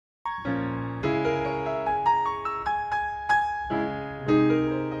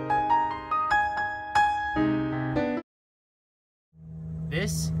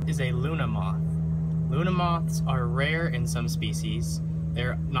This is a Luna moth. Luna moths are rare in some species.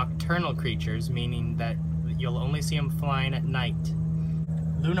 They're nocturnal creatures, meaning that you'll only see them flying at night.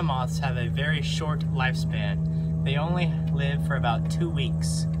 Luna moths have a very short lifespan. They only live for about 2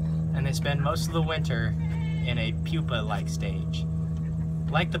 weeks, and they spend most of the winter in a pupa-like stage.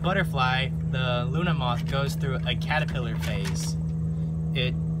 Like the butterfly, the Luna moth goes through a caterpillar phase.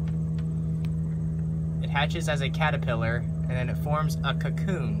 It hatches as a caterpillar, and then it forms a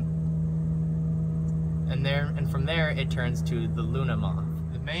cocoon. And from there, it turns to the Luna moth.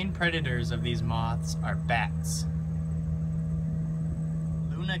 The main predators of these moths are bats.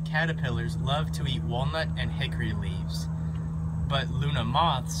 Luna caterpillars love to eat walnut and hickory leaves, but Luna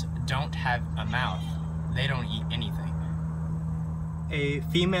moths don't have a mouth. They don't eat anything. A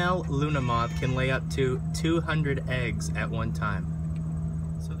female Luna moth can lay up to 200 eggs at one time.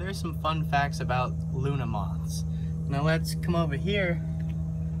 So there's some fun facts about Luna moths. Now let's come over here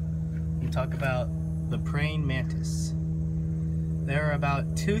and talk about the praying mantis. There are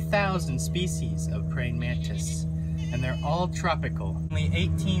about 2,000 species of praying mantis, and they're all tropical. Only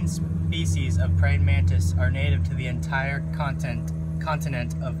 18 species of praying mantis are native to the entire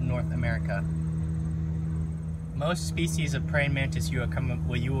continent of North America. Most species of praying mantis you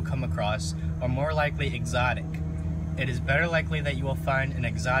will come across are more likely exotic. It is better likely that you will find an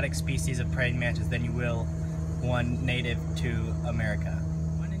exotic species of praying mantis than you will one native to America.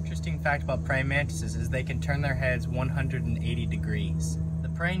 One interesting fact about praying mantises is they can turn their heads 180 degrees. The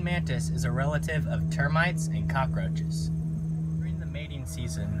praying mantis is a relative of termites and cockroaches. During the mating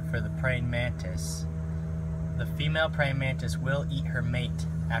season for the praying mantis, the female praying mantis will eat her mate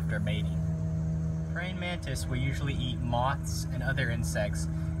after mating. Praying mantis will usually eat moths and other insects,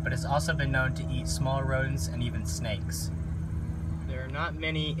 but it's also been known to eat small rodents and even snakes. There are not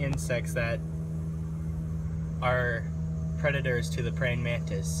many insects that are predators to the praying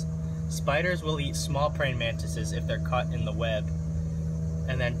mantis. Spiders will eat small praying mantises if they're caught in the web,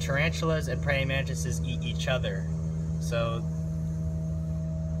 and then tarantulas and praying mantises eat each other. So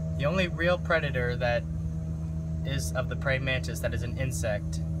the only real predator that is of the praying mantis that is an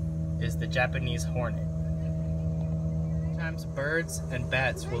insect is the Japanese hornet. Sometimes birds and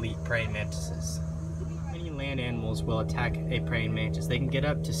bats will eat praying mantises. Many land animals will attack a praying mantis. They can get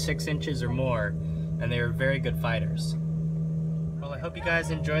up to 6 inches or more, and they are very good fighters. Well, I hope you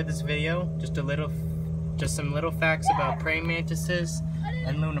guys enjoyed this video. Just some little facts about praying mantises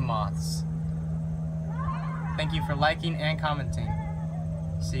and Luna moths. Thank you for liking and commenting.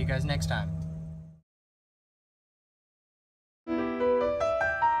 See you guys next time.